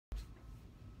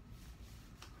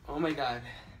Oh my god.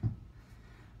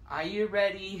 Are you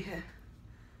ready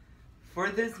for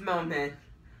this moment?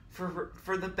 For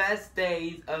the best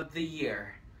days of the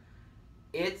year.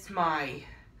 It's my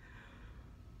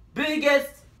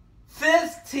biggest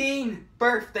 15th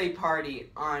birthday party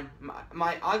on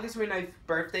my August 29th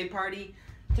birthday party.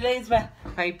 Today's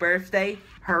my birthday.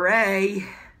 Hooray!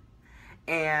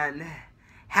 And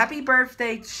happy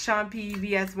birthday to Sean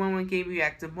PVS11 Game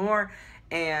Reactive More.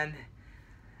 And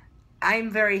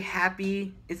I'm very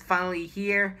happy it's finally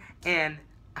here. And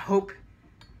I hope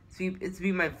it's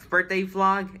be my birthday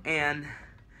vlog. And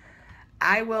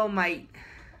I will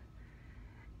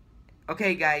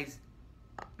okay guys,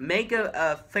 make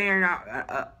a fan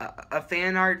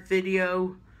art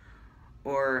video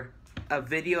or a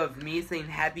video of me saying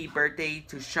happy birthday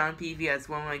to Sean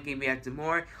PVS11 Game Reactive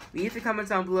More. Leave the comments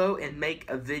down below and make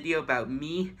a video about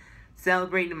me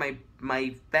celebrating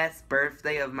my best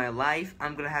birthday of my life.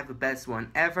 I'm gonna have the best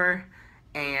one ever,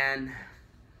 and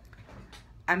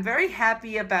I'm very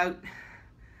happy about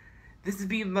this is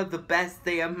being the best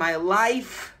day of my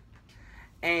life.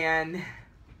 And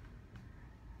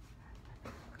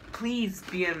please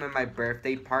be in my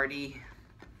birthday party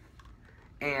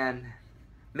and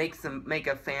make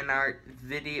a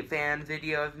fan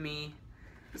video of me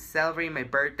celebrating my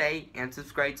birthday, and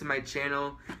subscribe to my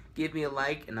channel. Give me a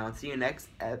like, and I'll see you next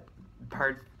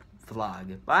part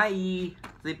vlog. Bye.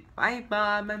 Say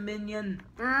bye, my minion.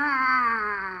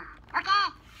 Okay.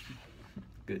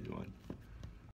 Good one.